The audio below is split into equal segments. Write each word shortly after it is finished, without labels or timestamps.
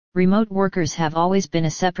Remote workers have always been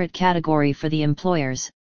a separate category for the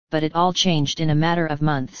employers, but it all changed in a matter of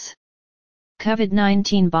months.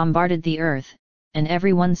 COVID-19 bombarded the earth, and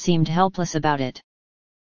everyone seemed helpless about it.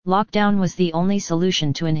 Lockdown was the only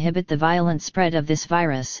solution to inhibit the violent spread of this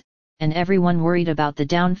virus, and everyone worried about the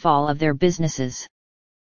downfall of their businesses.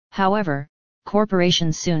 However,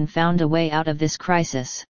 corporations soon found a way out of this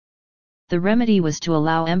crisis. The remedy was to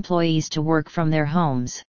allow employees to work from their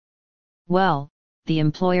homes. Well, the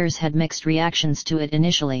employers had mixed reactions to it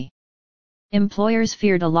initially. Employers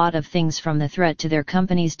feared a lot of things, from the threat to their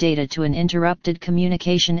company's data to an interrupted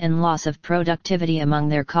communication and loss of productivity among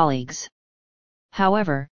their colleagues.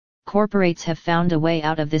 However, corporates have found a way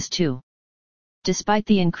out of this too. Despite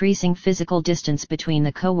the increasing physical distance between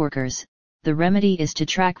the coworkers, the remedy is to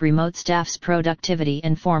track remote staff's productivity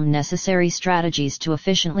and form necessary strategies to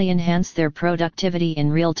efficiently enhance their productivity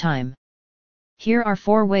in real time. Here are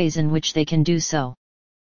 4 ways in which they can do so.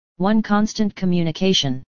 1. Constant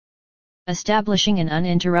communication. Establishing an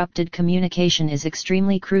uninterrupted communication is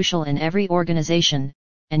extremely crucial in every organization,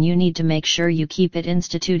 and you need to make sure you keep it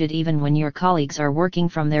instituted even when your colleagues are working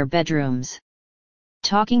from their bedrooms.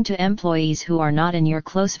 Talking to employees who are not in your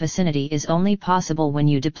close vicinity is only possible when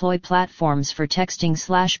you deploy platforms for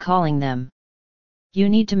texting/calling them. You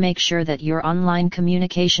need to make sure that your online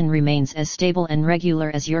communication remains as stable and regular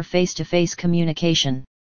as your face-to-face communication.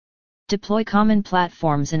 Deploy common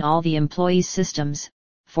platforms in all the employees' systems,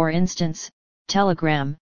 for instance,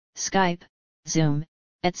 Telegram, Skype, Zoom,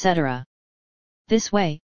 etc. This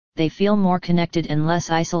way, they feel more connected and less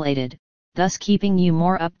isolated, thus keeping you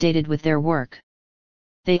more updated with their work.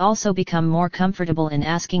 They also become more comfortable in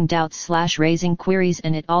asking doubts/raising queries,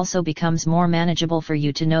 and it also becomes more manageable for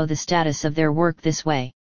you to know the status of their work this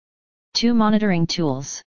way. 2. Monitoring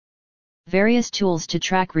tools. Various tools to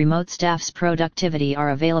track remote staff's productivity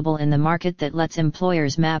are available in the market that lets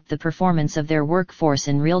employers map the performance of their workforce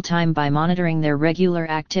in real time by monitoring their regular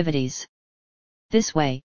activities. This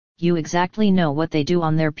way, you exactly know what they do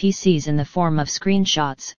on their PCs in the form of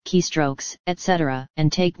screenshots, keystrokes, etc.,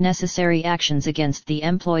 and take necessary actions against the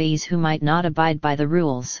employees who might not abide by the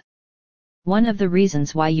rules. One of the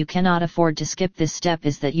reasons why you cannot afford to skip this step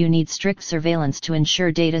is that you need strict surveillance to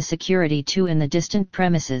ensure data security too in the distant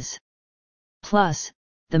premises. Plus,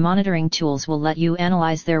 the monitoring tools will let you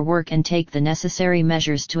analyze their work and take the necessary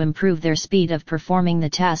measures to improve their speed of performing the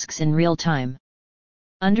tasks in real time.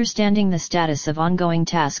 Understanding the status of ongoing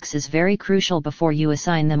tasks is very crucial before you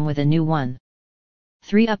assign them with a new one.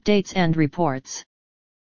 3. Updates and reports.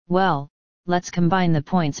 Well, let's combine the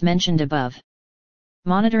points mentioned above.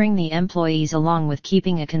 Monitoring the employees along with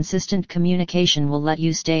keeping a consistent communication will let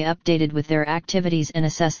you stay updated with their activities and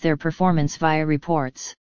assess their performance via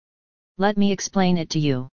reports. Let me explain it to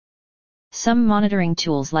you. Some monitoring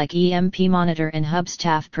tools like EMP Monitor and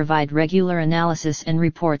Hubstaff provide regular analysis and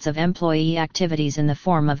reports of employee activities in the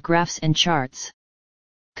form of graphs and charts.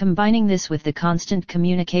 Combining this with the constant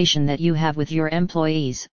communication that you have with your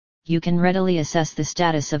employees, you can readily assess the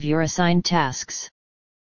status of your assigned tasks.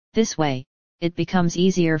 This way, it becomes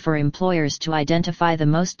easier for employers to identify the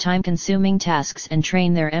most time-consuming tasks and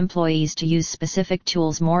train their employees to use specific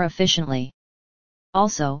tools more efficiently.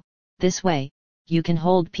 Also, this way, you can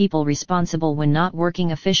hold people responsible when not working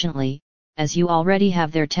efficiently, as you already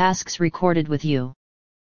have their tasks recorded with you.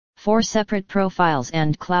 4. Separate profiles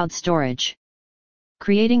and cloud storage.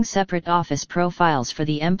 Creating separate office profiles for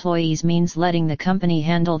the employees means letting the company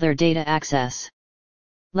handle their data access.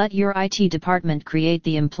 Let your IT department create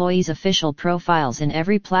the employees' official profiles in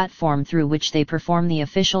every platform through which they perform the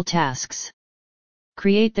official tasks.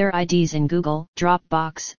 Create their IDs in Google,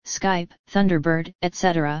 Dropbox, Skype, Thunderbird,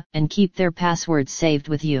 etc., and keep their passwords saved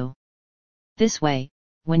with you. This way,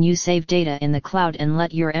 when you save data in the cloud and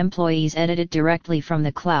let your employees edit it directly from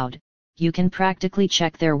the cloud, you can practically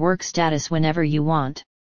check their work status whenever you want.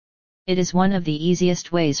 It is one of the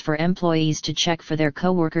easiest ways for employees to check for their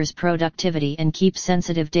coworkers' productivity and keep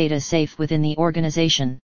sensitive data safe within the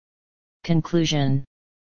organization. Conclusion.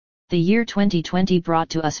 The year 2020 brought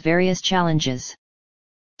to us various challenges.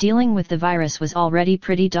 Dealing with the virus was already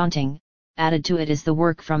pretty daunting, added to it is the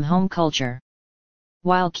work-from-home culture.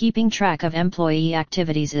 While keeping track of employee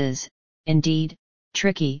activities is, indeed,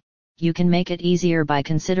 tricky, you can make it easier by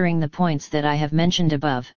considering the points that I have mentioned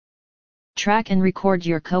above. Track and record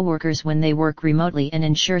your coworkers when they work remotely and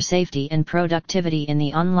ensure safety and productivity in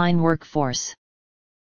the online workforce.